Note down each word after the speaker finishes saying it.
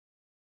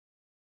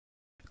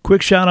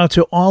Quick shout out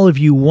to all of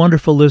you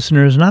wonderful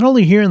listeners, not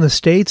only here in the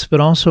States, but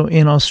also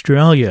in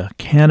Australia,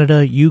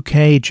 Canada,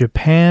 UK,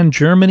 Japan,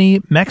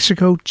 Germany,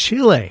 Mexico,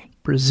 Chile,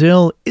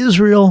 Brazil,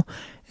 Israel,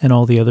 and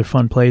all the other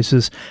fun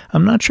places.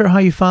 I'm not sure how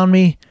you found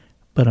me,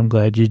 but I'm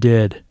glad you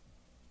did.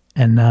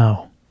 And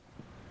now,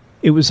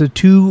 it was a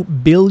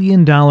 $2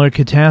 billion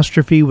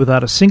catastrophe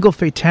without a single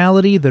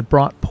fatality that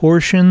brought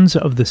portions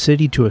of the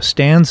city to a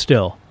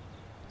standstill.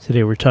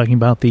 Today we're talking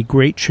about the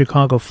Great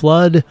Chicago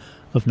Flood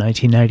of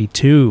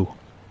 1992.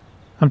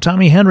 I'm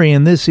Tommy Henry,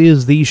 and this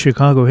is the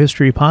Chicago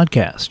History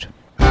Podcast.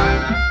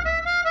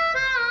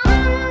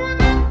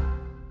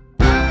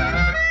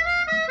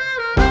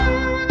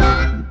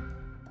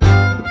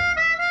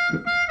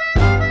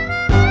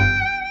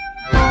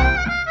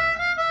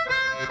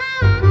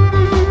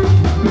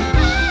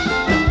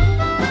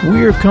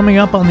 We're coming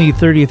up on the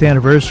 30th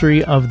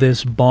anniversary of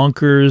this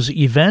bonkers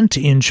event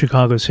in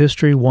Chicago's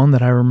history, one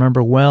that I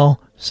remember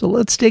well, so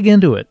let's dig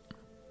into it.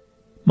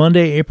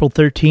 Monday, April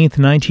 13th,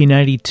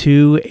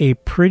 1992, a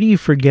pretty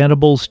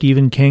forgettable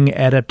Stephen King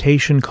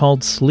adaptation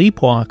called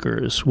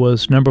Sleepwalkers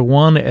was number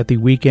one at the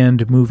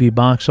weekend movie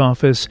box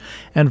office,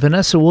 and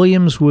Vanessa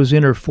Williams was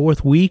in her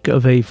fourth week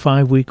of a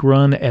 5-week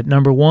run at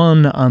number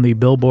one on the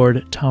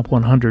Billboard Top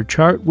 100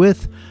 chart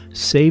with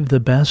Save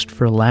the Best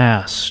for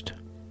Last.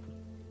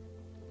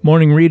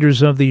 Morning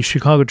readers of the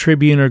Chicago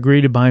Tribune are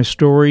greeted by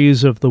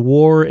stories of the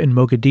war in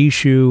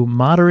Mogadishu,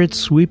 moderates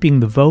sweeping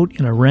the vote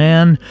in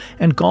Iran,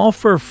 and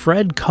golfer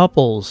Fred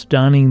Couples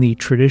donning the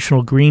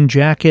traditional green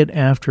jacket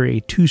after a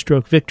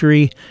 2-stroke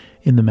victory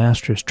in the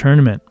Masters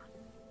tournament.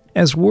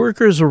 As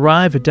workers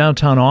arrive at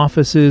downtown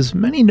offices,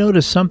 many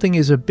notice something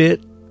is a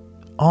bit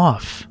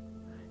off.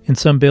 In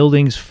some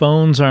buildings,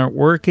 phones aren't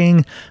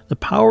working, the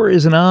power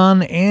isn't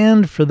on,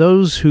 and for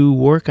those who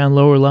work on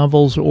lower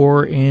levels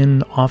or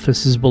in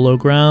offices below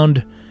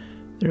ground,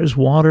 there's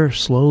water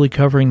slowly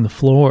covering the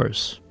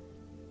floors.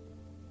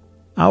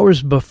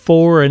 Hours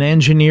before, an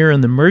engineer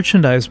in the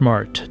Merchandise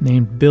Mart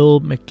named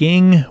Bill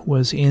McGing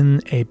was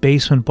in a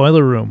basement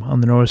boiler room on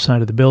the north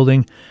side of the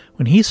building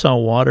when he saw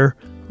water,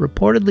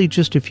 reportedly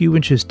just a few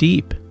inches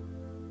deep.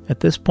 At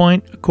this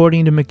point,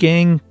 according to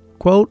McGing,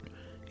 quote,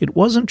 "It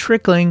wasn't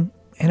trickling,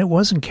 and it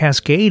wasn't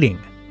cascading,"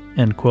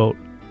 end quote.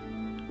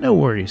 No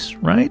worries,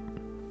 right?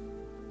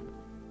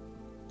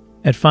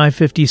 At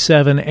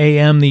 5:57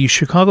 a.m., the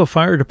Chicago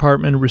Fire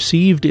Department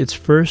received its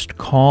first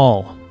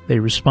call. They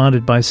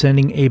responded by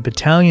sending a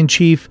battalion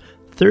chief,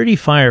 30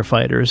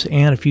 firefighters,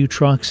 and a few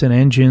trucks and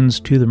engines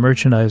to the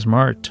Merchandise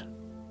Mart.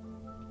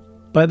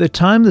 By the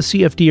time the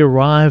CFD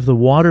arrived, the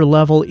water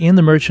level in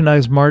the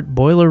Merchandise Mart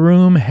boiler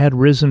room had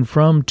risen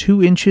from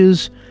 2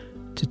 inches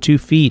to 2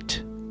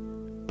 feet.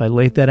 By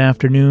late that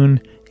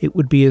afternoon, it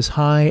would be as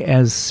high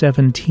as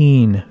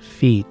 17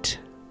 feet.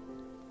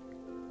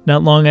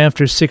 Not long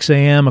after 6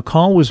 a.m., a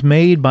call was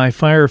made by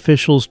fire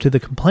officials to the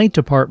complaint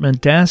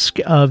department desk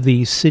of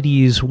the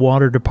city's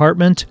water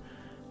department.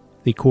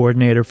 The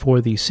coordinator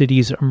for the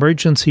city's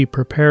Emergency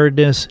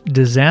Preparedness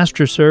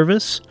Disaster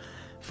Service,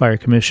 Fire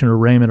Commissioner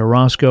Raymond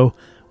Orozco,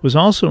 was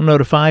also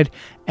notified,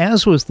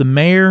 as was the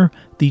mayor,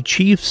 the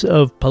chiefs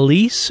of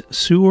police,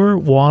 sewer,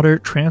 water,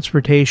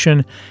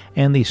 transportation,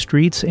 and the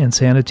streets and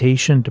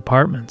sanitation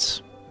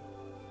departments.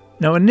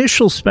 Now,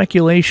 initial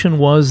speculation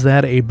was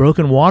that a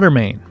broken water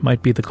main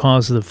might be the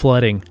cause of the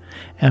flooding.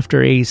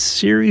 After a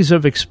series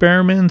of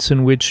experiments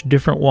in which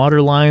different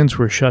water lines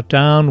were shut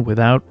down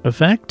without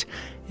effect,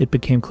 it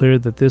became clear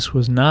that this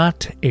was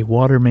not a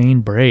water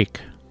main break.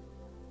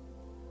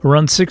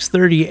 Around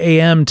 6:30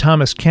 a.m.,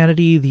 Thomas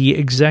Kennedy, the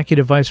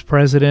Executive Vice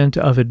President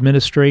of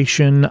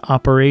Administration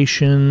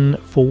Operation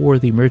for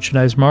the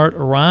Merchandise Mart,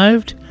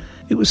 arrived.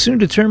 It was soon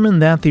determined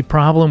that the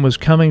problem was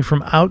coming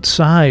from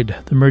outside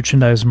the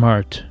Merchandise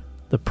Mart.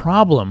 The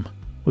problem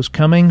was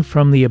coming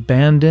from the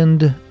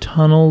abandoned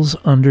tunnels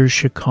under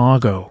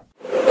Chicago.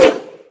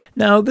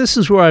 Now, this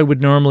is where I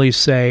would normally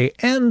say,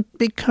 and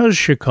because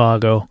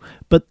Chicago,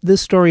 but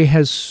this story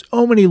has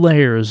so many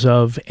layers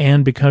of,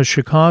 and because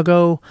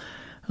Chicago,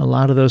 a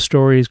lot of those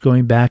stories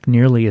going back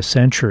nearly a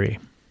century.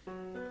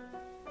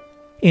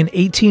 In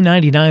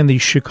 1899, the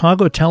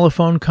Chicago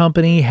Telephone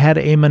Company had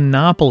a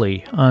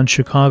monopoly on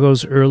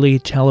Chicago's early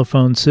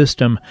telephone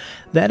system.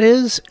 That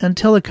is,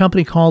 until a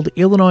company called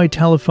Illinois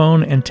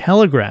Telephone and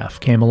Telegraph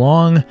came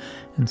along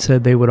and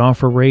said they would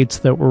offer rates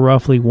that were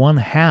roughly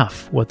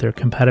one-half what their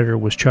competitor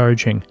was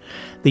charging.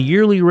 The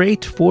yearly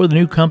rate for the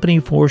new company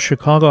for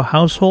Chicago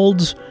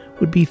households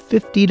would be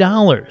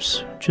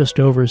 $50, just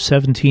over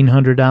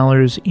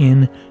 $1,700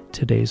 in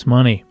today's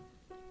money.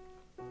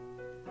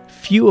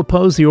 Few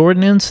opposed the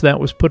ordinance that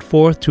was put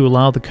forth to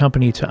allow the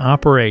company to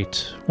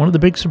operate. One of the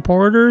big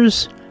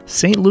supporters,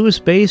 St.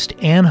 Louis-based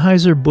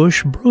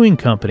Anheuser-Busch Brewing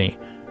Company,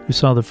 who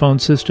saw the phone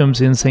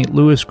systems in St.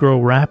 Louis grow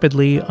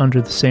rapidly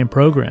under the same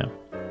program.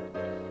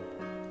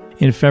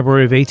 In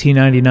February of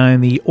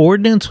 1899, the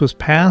ordinance was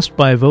passed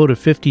by a vote of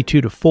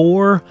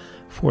 52-4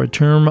 for a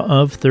term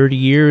of 30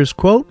 years,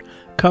 quote,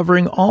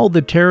 covering all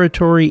the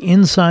territory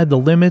inside the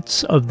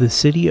limits of the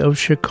city of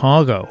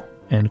Chicago,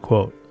 end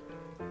quote.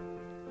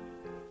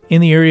 In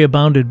the area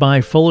bounded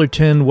by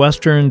Fullerton,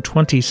 Western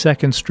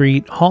 22nd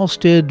Street,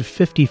 Halsted,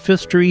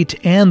 55th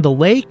Street, and the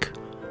lake,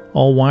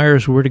 all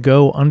wires were to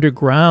go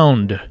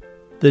underground.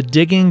 The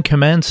digging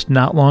commenced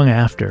not long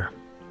after.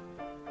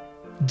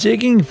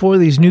 Digging for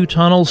these new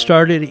tunnels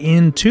started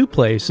in two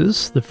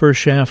places. The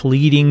first shaft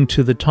leading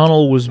to the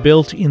tunnel was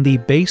built in the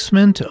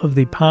basement of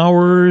the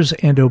Powers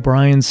and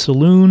O'Brien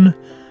Saloon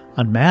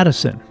on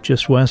Madison,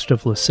 just west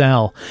of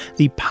LaSalle.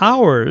 The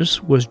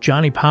Powers was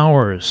Johnny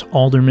Powers,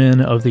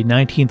 alderman of the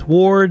 19th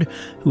Ward,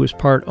 who was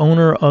part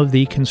owner of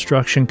the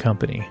construction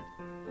company.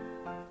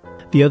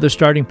 The other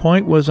starting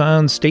point was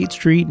on State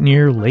Street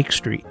near Lake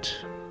Street.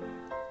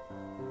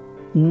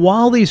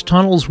 While these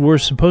tunnels were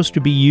supposed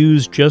to be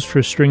used just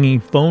for stringing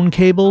phone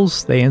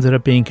cables, they ended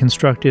up being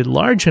constructed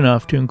large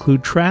enough to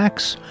include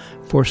tracks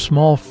for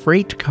small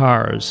freight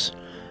cars.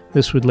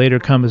 This would later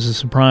come as a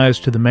surprise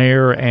to the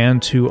mayor and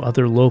to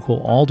other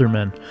local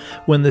aldermen.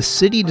 When the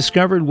city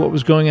discovered what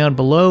was going on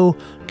below,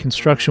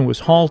 construction was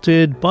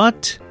halted,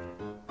 but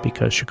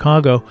because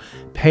Chicago,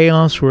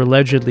 payoffs were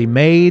allegedly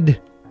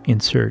made,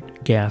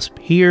 insert gasp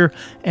here,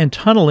 and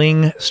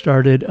tunneling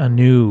started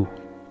anew.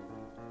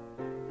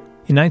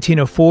 In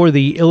 1904,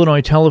 the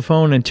Illinois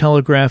Telephone and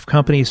Telegraph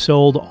Company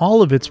sold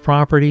all of its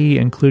property,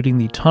 including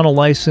the tunnel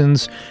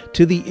license,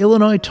 to the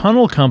Illinois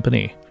Tunnel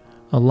Company.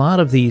 A lot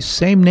of these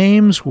same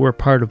names were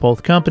part of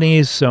both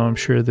companies, so I'm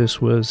sure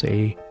this was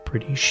a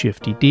pretty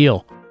shifty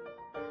deal.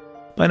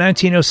 By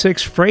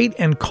 1906, freight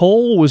and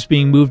coal was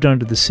being moved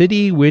onto the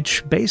city,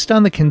 which, based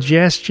on the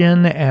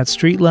congestion at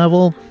street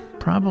level,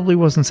 probably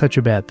wasn't such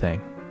a bad thing.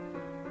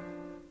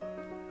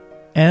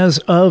 As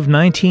of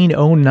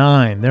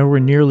 1909, there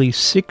were nearly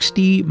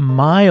 60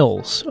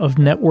 miles of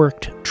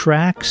networked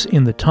tracks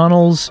in the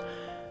tunnels.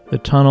 The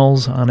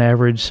tunnels, on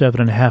average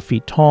 7.5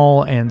 feet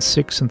tall and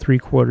 6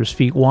 3/4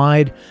 feet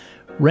wide,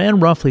 ran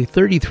roughly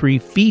 33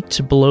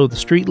 feet below the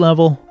street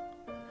level.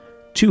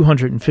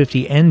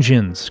 250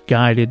 engines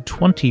guided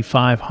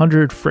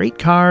 2,500 freight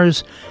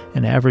cars,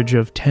 an average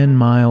of 10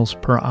 miles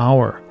per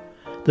hour.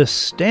 The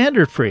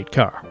standard freight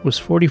car was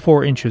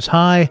 44 inches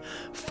high,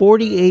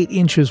 48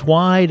 inches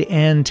wide,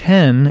 and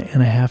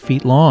 10.5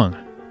 feet long.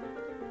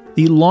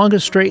 The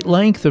longest straight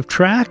length of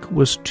track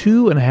was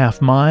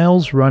 2.5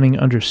 miles, running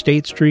under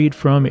State Street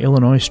from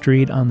Illinois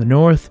Street on the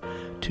north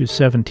to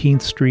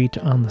 17th Street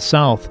on the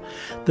south.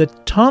 The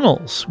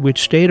tunnels,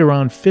 which stayed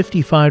around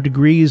 55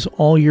 degrees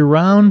all year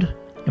round,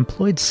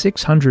 employed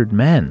 600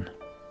 men.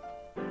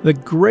 The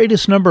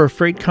greatest number of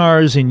freight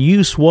cars in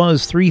use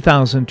was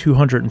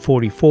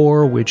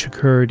 3,244, which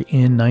occurred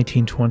in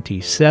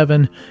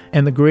 1927,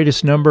 and the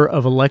greatest number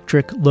of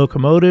electric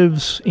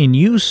locomotives in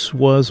use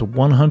was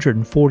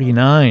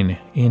 149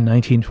 in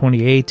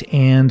 1928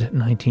 and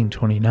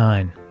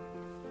 1929.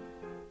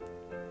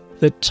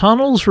 The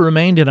tunnels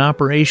remained in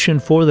operation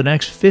for the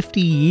next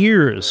 50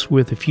 years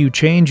with a few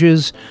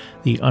changes.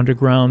 The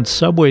underground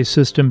subway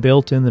system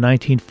built in the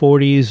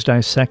 1940s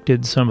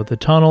dissected some of the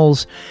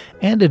tunnels,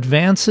 and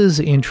advances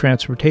in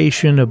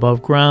transportation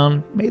above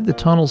ground made the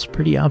tunnels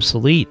pretty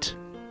obsolete.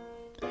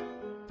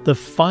 The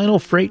final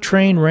freight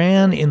train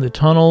ran in the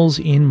tunnels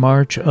in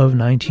March of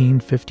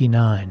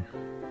 1959.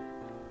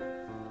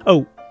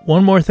 Oh,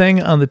 one more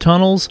thing on the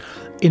tunnels.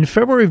 In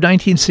February of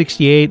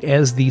 1968,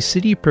 as the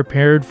city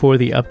prepared for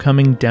the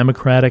upcoming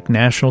Democratic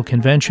National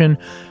Convention,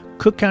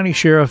 Cook County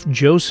Sheriff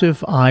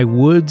Joseph I.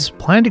 Woods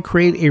planned to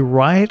create a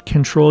riot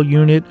control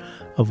unit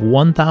of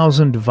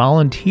 1,000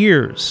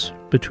 volunteers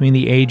between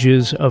the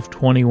ages of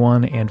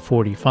 21 and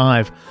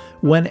 45.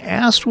 When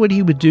asked what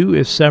he would do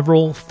if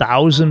several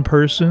thousand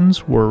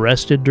persons were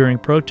arrested during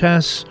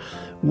protests,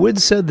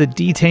 Woods said the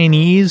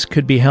detainees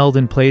could be held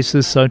in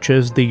places such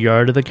as the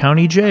yard of the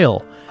county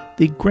jail,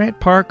 the Grant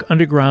Park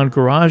underground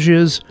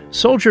garages,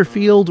 Soldier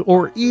Field,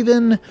 or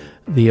even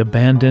the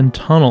abandoned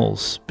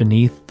tunnels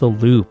beneath the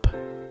loop.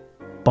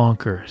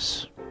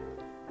 Bonkers.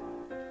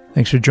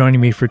 Thanks for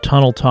joining me for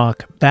Tunnel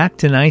Talk. Back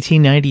to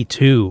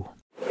 1992.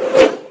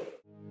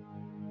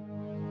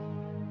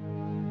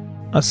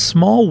 A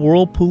small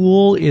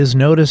whirlpool is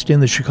noticed in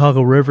the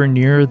Chicago River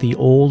near the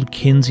old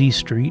Kinsey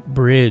Street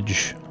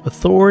Bridge.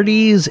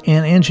 Authorities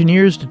and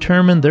engineers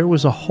determined there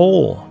was a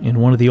hole in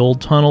one of the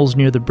old tunnels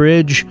near the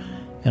bridge,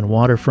 and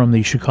water from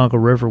the Chicago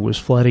River was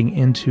flooding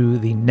into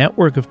the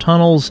network of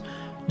tunnels,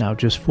 now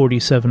just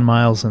 47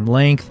 miles in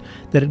length,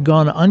 that had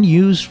gone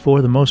unused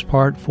for the most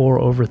part for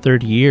over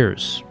 30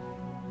 years.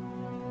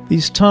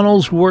 These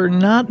tunnels were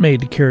not made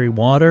to carry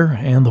water,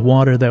 and the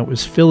water that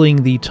was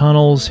filling the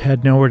tunnels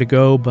had nowhere to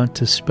go but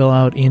to spill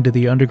out into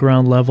the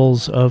underground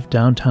levels of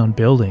downtown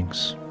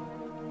buildings.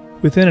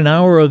 Within an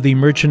hour of the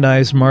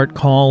Merchandise Mart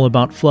call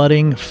about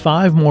flooding,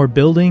 5 more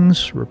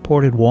buildings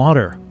reported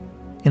water.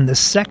 In the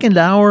second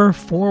hour,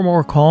 4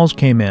 more calls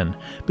came in.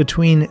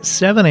 Between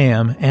 7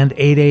 a.m. and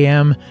 8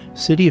 a.m.,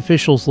 city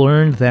officials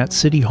learned that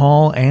City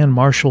Hall and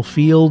Marshall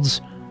Fields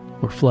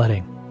were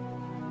flooding.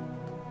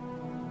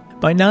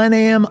 By 9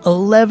 a.m.,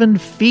 11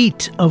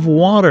 feet of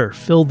water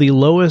filled the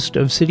lowest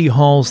of City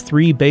Hall's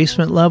 3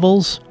 basement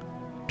levels.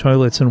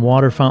 Toilets and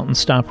water fountains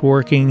stopped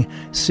working.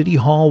 City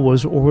Hall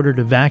was ordered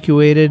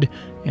evacuated,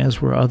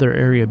 as were other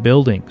area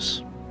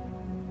buildings.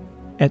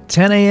 At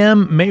 10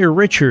 a.m., Mayor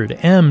Richard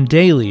M.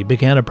 Daley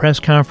began a press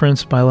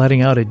conference by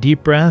letting out a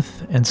deep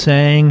breath and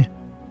saying,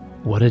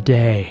 "What a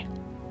day."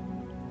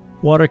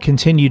 Water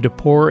continued to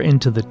pour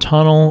into the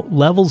tunnel.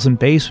 Levels in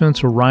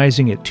basements were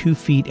rising at 2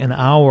 feet an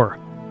hour.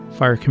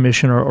 Fire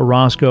Commissioner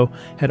Orozco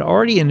had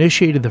already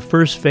initiated the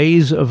first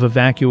phase of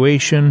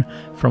evacuation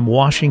from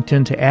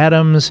Washington to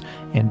Adams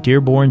and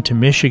Dearborn to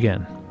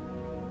Michigan.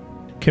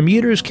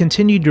 Commuters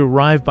continued to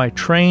arrive by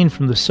train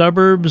from the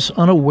suburbs,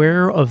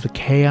 unaware of the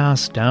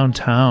chaos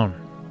downtown.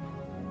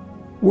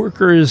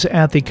 Workers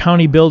at the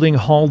county building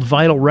hauled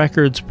vital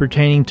records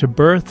pertaining to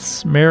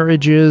births,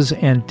 marriages,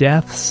 and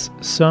deaths,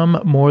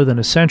 some more than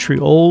a century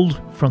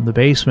old, from the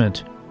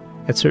basement.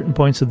 At certain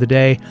points of the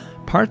day,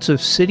 parts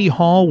of City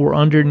Hall were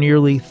under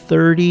nearly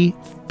 30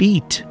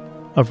 feet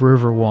of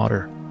river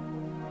water.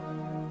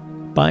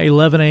 By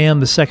 11 a.m.,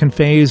 the second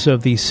phase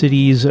of the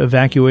city's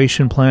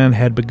evacuation plan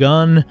had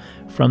begun,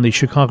 from the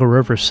Chicago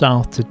River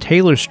south to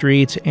Taylor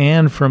Street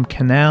and from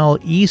Canal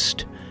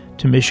east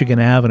to Michigan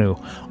Avenue.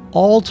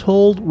 All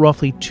told,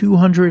 roughly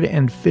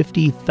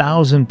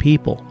 250,000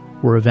 people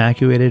were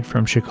evacuated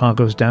from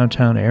Chicago's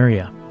downtown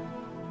area.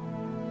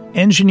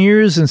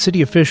 Engineers and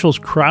city officials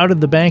crowded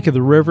the bank of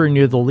the river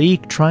near the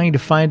leak, trying to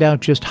find out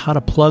just how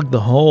to plug the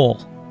hole.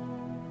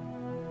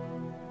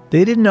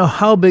 They didn't know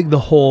how big the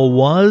hole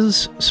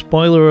was.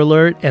 Spoiler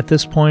alert, at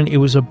this point it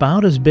was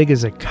about as big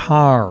as a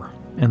car,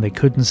 and they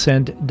couldn't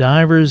send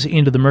divers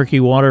into the murky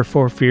water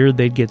for fear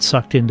they'd get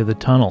sucked into the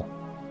tunnel.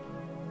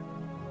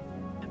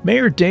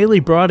 Mayor Daley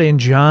brought in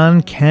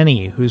John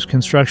Kenney, whose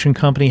construction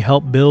company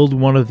helped build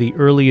one of the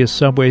earliest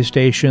subway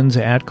stations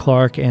at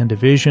Clark and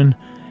Division.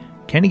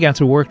 Kenney got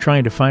to work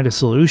trying to find a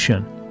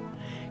solution.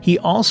 He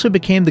also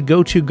became the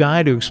go-to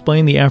guy to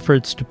explain the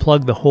efforts to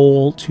plug the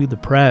hole to the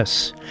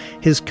press.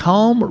 His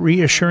calm,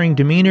 reassuring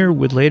demeanor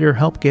would later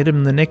help get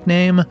him the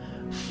nickname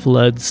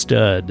Flood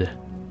Stud.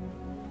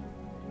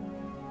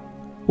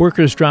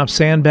 Workers dropped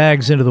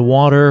sandbags into the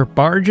water.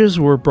 Barges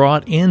were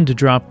brought in to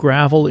drop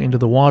gravel into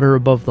the water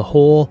above the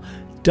hole.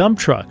 Dump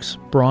trucks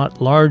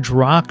brought large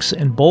rocks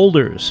and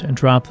boulders and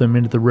dropped them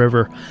into the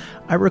river.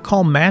 I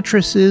recall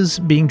mattresses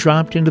being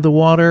dropped into the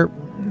water.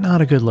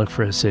 Not a good look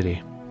for a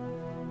city.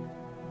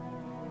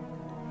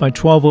 By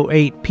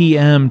 12:08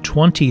 p.m.,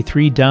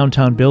 23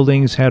 downtown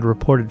buildings had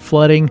reported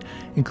flooding,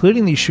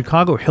 including the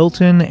Chicago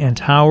Hilton and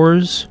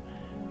Towers.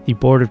 The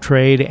Board of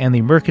Trade and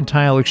the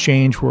Mercantile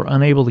Exchange were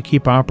unable to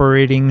keep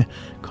operating,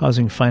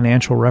 causing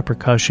financial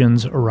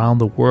repercussions around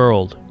the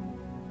world.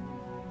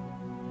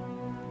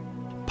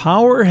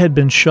 Power had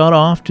been shut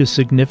off to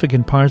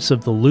significant parts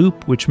of the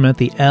loop, which meant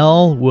the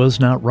L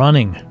was not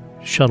running.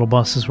 Shuttle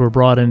buses were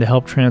brought in to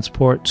help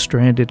transport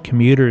stranded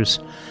commuters.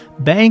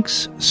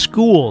 Banks,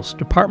 schools,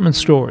 department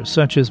stores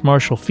such as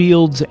Marshall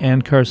Field's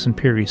and Carson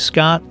Pirie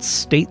Scott's,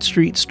 State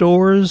Street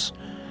stores,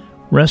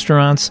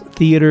 restaurants,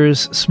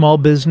 theaters, small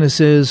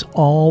businesses,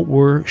 all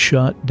were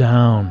shut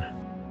down.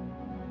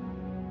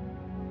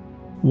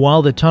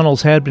 While the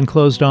tunnels had been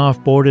closed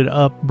off, boarded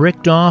up,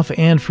 bricked off,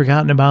 and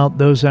forgotten about,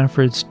 those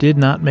efforts did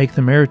not make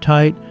them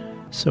airtight.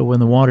 So when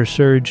the water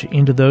surged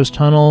into those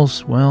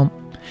tunnels, well,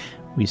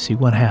 we see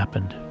what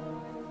happened.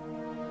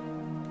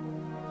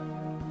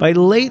 By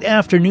late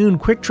afternoon,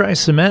 quick-dry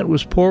cement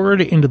was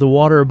poured into the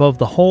water above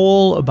the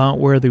hole, about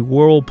where the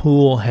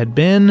whirlpool had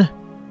been.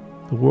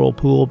 The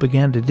whirlpool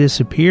began to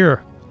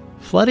disappear.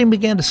 Flooding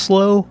began to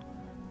slow,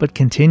 but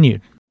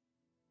continued.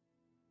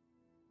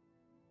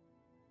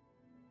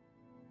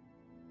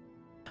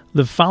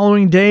 The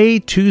following day,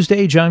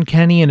 Tuesday, John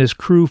Kenney and his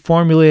crew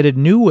formulated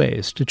new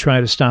ways to try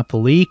to stop the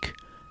leak.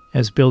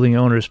 As building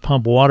owners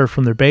pumped water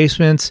from their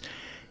basements,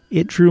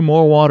 it drew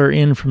more water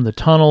in from the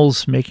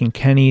tunnels, making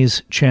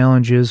Kenney's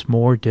challenges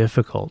more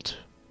difficult.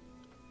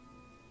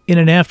 In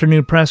an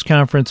afternoon press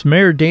conference,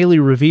 Mayor Daley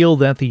revealed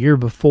that the year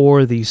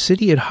before, the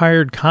city had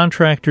hired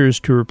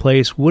contractors to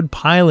replace wood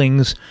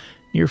pilings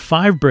near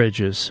 5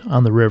 bridges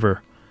on the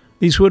river.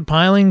 These wood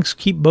pilings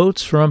keep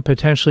boats from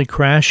potentially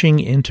crashing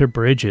into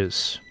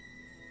bridges.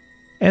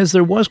 As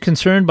there was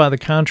concern by the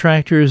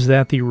contractors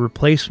that the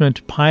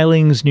replacement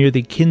pilings near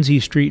the Kinsey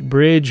Street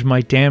Bridge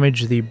might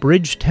damage the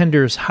bridge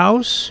tender's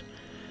house,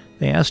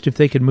 they asked if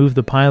they could move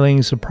the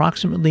pilings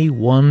approximately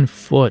 1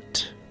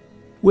 foot.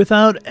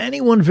 Without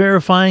anyone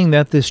verifying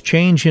that this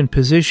change in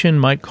position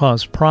might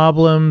cause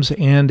problems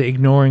and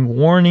ignoring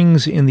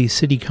warnings in the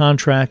city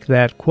contract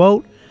that,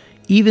 quote,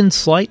 even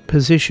slight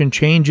position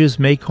changes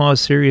may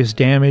cause serious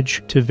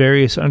damage to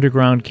various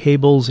underground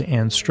cables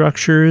and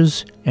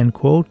structures, end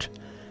quote,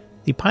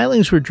 the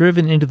pilings were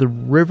driven into the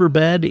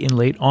riverbed in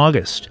late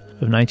August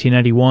of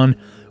 1991.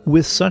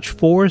 With such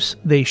force,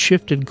 they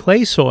shifted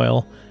clay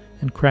soil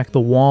and cracked the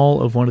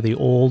wall of one of the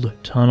old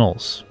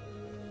tunnels.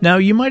 Now,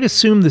 you might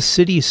assume the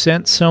city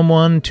sent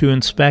someone to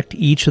inspect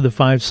each of the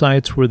 5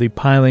 sites where the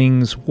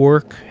pilings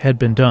work had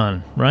been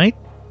done, right?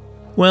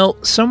 Well,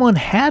 someone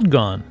had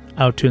gone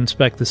out to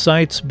inspect the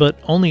sites, but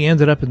only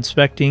ended up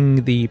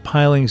inspecting the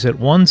pilings at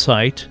one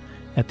site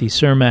at the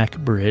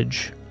Cermak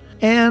Bridge.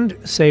 And,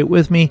 say it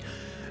with me,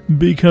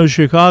 because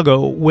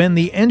Chicago, when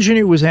the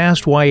engineer was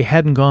asked why he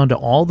hadn't gone to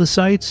all the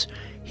sites,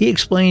 he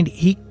explained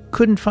he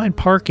couldn't find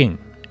parking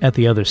at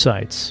the other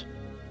sites.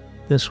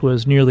 This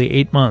was nearly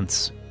 8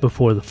 months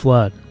before the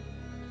flood.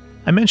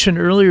 I mentioned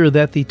earlier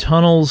that the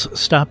tunnels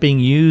stopped being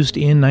used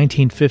in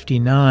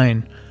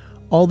 1959.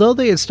 Although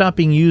they had stopped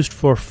being used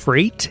for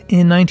freight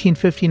in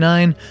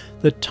 1959,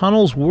 the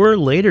tunnels were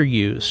later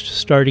used,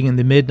 starting in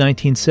the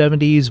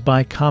mid-1970s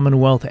by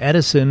Commonwealth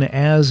Edison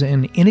as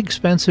an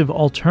inexpensive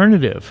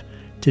alternative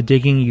to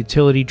digging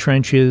utility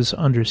trenches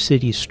under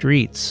city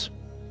streets.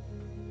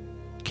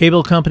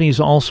 Cable companies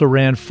also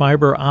ran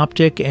fiber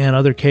optic and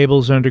other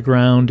cables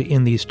underground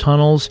in these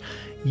tunnels.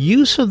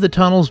 Use of the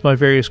tunnels by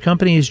various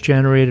companies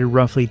generated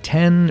roughly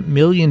 $10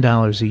 million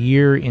a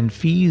year in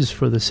fees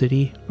for the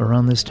city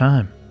around this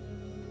time.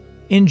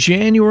 In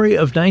January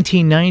of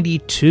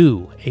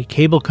 1992, a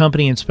cable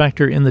company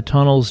inspector in the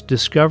tunnels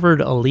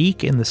discovered a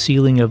leak in the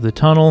ceiling of the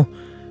tunnel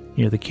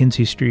near the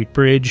Kinzie Street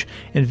Bridge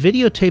and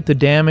videotaped the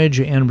damage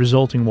and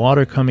resulting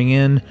water coming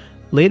in,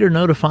 later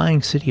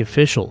notifying city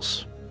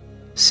officials.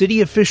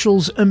 City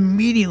officials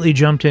immediately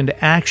jumped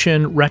into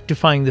action,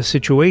 rectifying the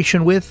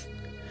situation with,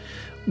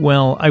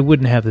 well, I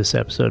wouldn't have this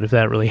episode if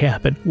that really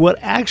happened. What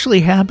actually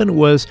happened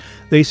was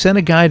they sent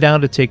a guy down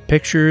to take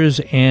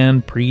pictures,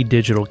 and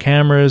pre-digital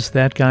cameras,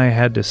 that guy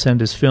had to send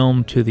his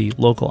film to the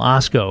local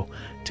OSCO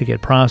to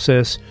get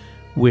processed,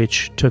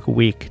 which took a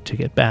week to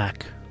get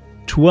back.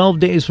 12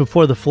 days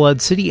before the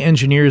flood, city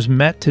engineers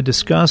met to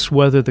discuss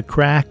whether the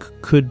crack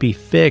could be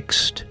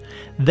fixed.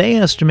 They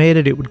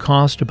estimated it would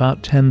cost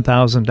about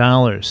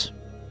 $10,000.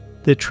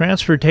 The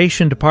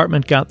Transportation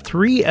Department got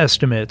 3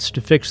 estimates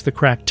to fix the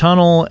cracked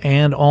tunnel,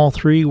 and all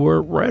 3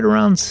 were right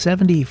around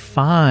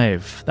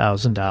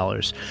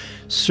 $75,000.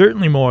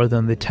 Certainly more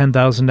than the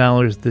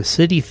 $10,000 the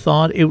city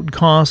thought it would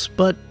cost,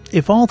 but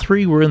if all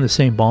 3 were in the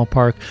same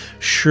ballpark,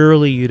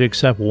 surely you'd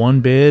accept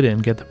one bid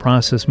and get the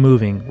process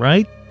moving,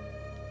 right?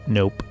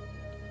 Nope.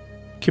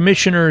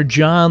 Commissioner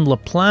John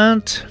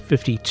LaPlante,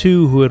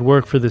 52, who had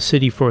worked for the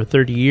city for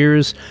 30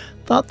 years,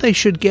 thought they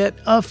should get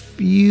a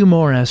few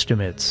more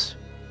estimates.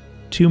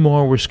 2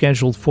 more were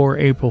scheduled for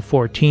April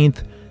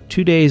 14th,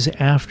 2 days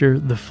after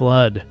the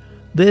flood.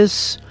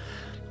 This,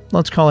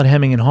 let's call it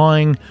hemming and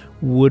hawing,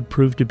 would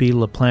prove to be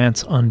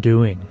LaPlante's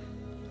undoing.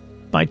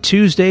 By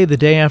Tuesday, the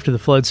day after the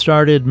flood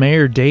started,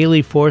 Mayor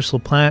Daley forced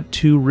LaPlante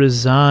to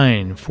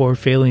resign for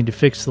failing to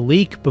fix the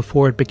leak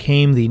before it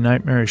became the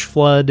nightmarish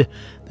flood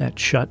that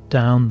shut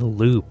down the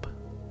loop.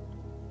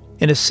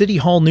 In a City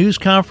Hall news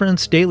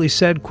conference, Daley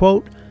said,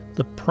 quote,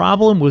 "The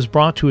problem was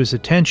brought to his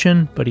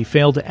attention, but he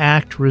failed to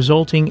act,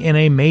 resulting in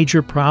a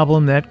major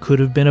problem that could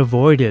have been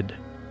avoided."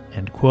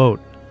 End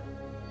quote.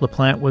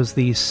 LaPlante was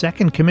the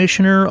second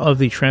commissioner of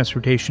the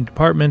Transportation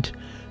Department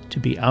to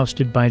be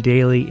ousted by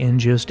Daley in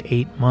just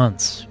 8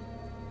 months.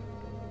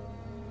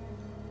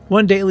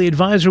 One Daley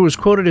advisor was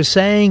quoted as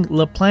saying,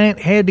 "LaPlante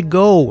had to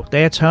go.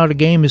 That's how the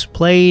game is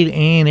played,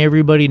 and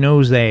everybody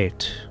knows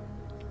that."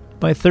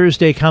 By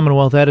Thursday,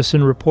 Commonwealth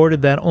Edison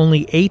reported that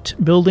only 8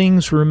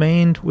 buildings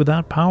remained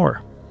without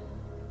power.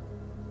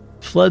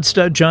 Flood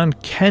stud John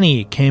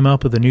Kenny came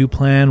up with a new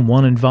plan,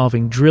 one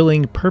involving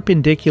drilling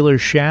perpendicular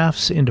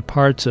shafts into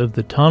parts of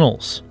the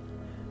tunnels.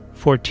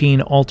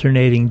 14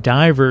 alternating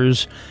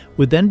divers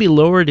would then be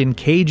lowered in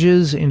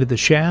cages into the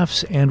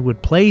shafts and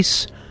would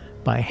place,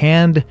 by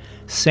hand,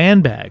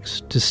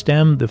 sandbags to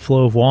stem the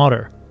flow of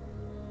water.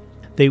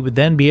 They would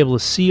then be able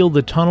to seal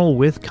the tunnel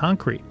with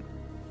concrete.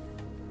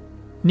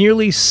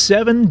 Nearly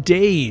 7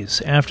 days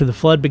after the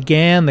flood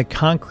began, the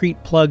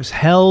concrete plugs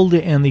held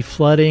and the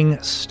flooding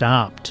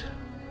stopped.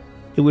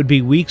 It would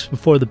be weeks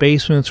before the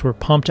basements were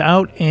pumped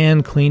out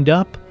and cleaned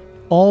up.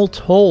 All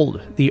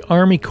told, the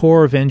Army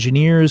Corps of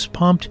Engineers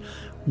pumped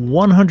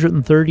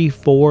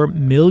 134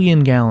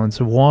 million gallons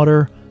of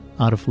water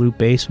out of loop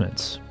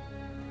basements.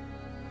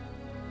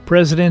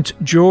 President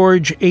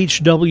George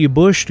H.W.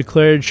 Bush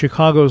declared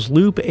Chicago's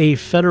Loop a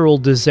federal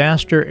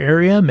disaster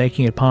area,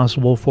 making it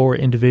possible for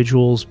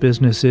individuals,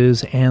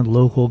 businesses, and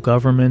local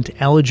government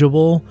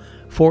eligible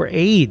for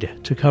aid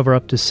to cover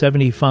up to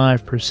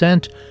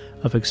 75%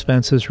 of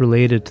expenses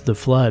related to the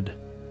flood.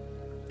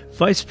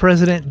 Vice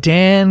President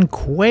Dan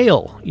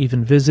Quayle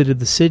even visited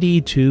the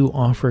city to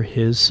offer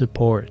his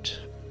support.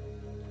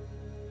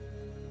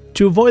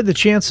 To avoid the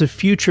chance of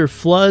future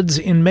floods,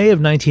 in May of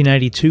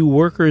 1992,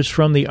 workers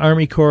from the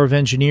Army Corps of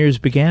Engineers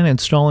began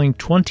installing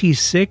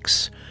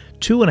 26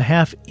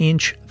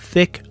 2.5-inch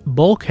thick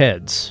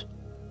bulkheads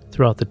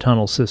throughout the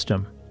tunnel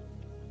system.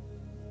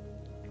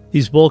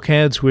 These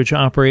bulkheads, which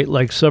operate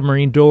like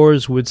submarine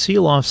doors, would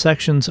seal off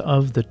sections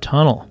of the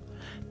tunnel.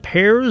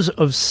 Pairs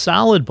of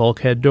solid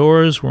bulkhead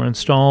doors were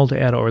installed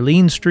at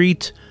Orleans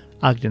Street,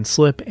 Ogden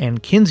Slip,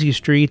 and Kinzie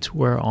Street,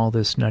 where all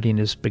this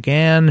nuttiness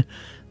began.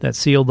 That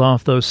sealed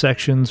off those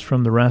sections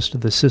from the rest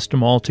of the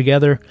system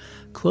altogether,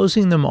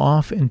 closing them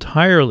off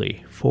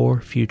entirely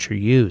for future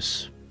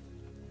use.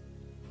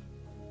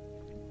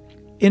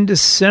 In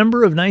December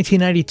of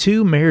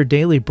 1992, Mayor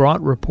Daley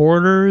brought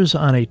reporters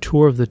on a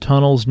tour of the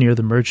tunnels near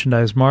the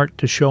Merchandise Mart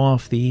to show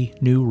off the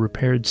new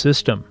repaired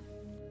system.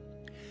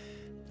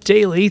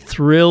 Daley,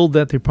 thrilled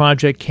that the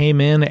project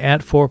came in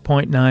at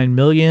 $4.9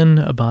 million,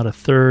 about a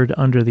third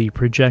under the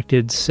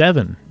projected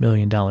 $7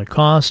 million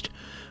cost,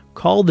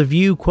 called the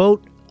view,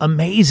 quote,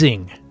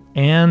 amazing,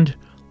 and,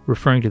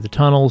 referring to the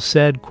tunnels,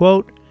 said,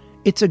 quote,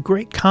 it's a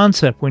great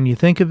concept when you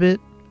think of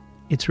it.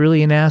 It's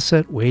really an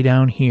asset way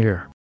down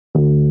here.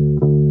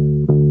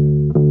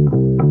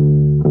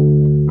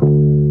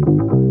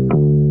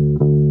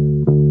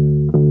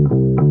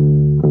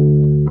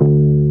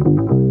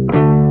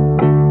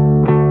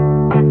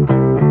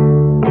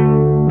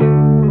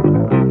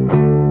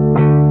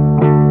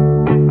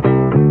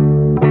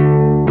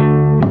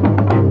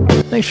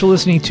 Thanks for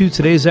listening to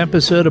today's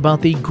episode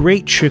about the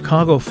Great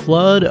Chicago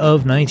Flood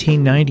of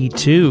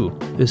 1992.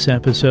 This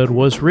episode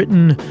was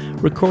written,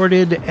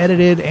 recorded,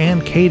 edited,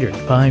 and catered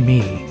by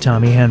me,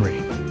 Tommy Henry.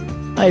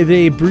 I have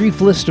a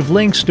brief list of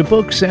links to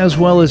books as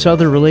well as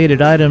other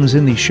related items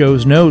in the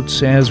show's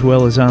notes, as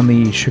well as on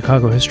the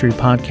Chicago History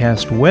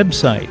Podcast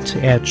website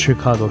at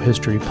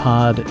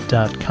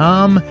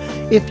chicagohistorypod.com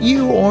if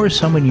you or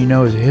someone you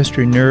know is a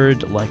history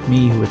nerd like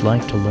me who would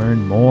like to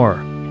learn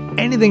more.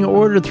 Anything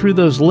ordered through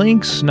those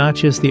links, not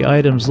just the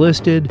items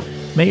listed,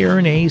 may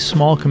earn a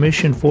small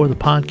commission for the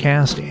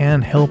podcast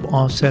and help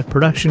offset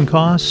production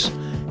costs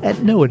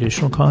at no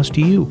additional cost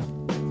to you.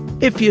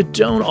 If you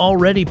don't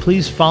already,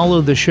 please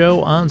follow the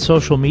show on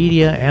social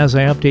media as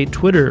I update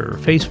Twitter,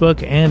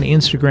 Facebook, and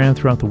Instagram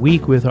throughout the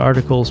week with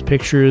articles,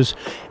 pictures,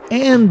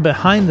 and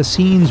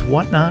behind-the-scenes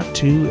whatnot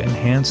to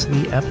enhance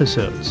the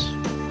episodes.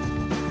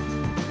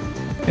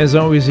 As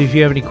always, if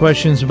you have any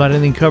questions about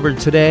anything covered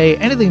today,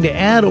 anything to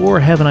add, or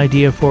have an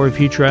idea for a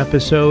future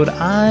episode,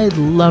 I'd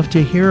love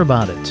to hear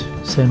about it.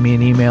 Send me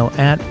an email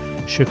at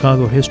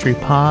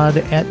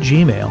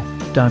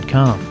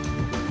chicagohistorypod@gmail.com.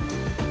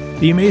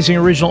 The amazing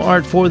original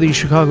art for the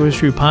Chicago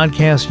History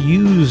Podcast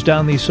used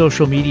on the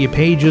social media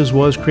pages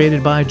was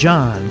created by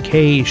John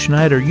K.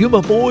 Schneider. You my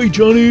boy,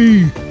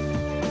 Johnny!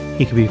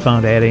 He can be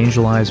found at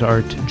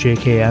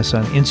AngelEyesArtJKS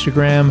on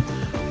Instagram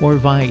or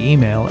via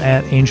email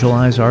at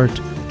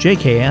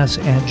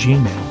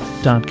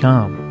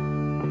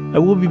angeleyesart.jks@gmail.com. I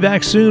will be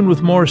back soon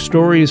with more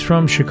stories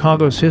from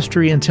Chicago's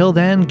history. Until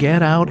then,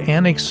 get out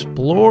and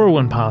explore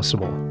when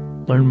possible.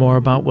 Learn more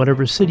about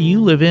whatever city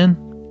you live in,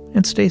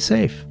 and stay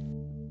safe.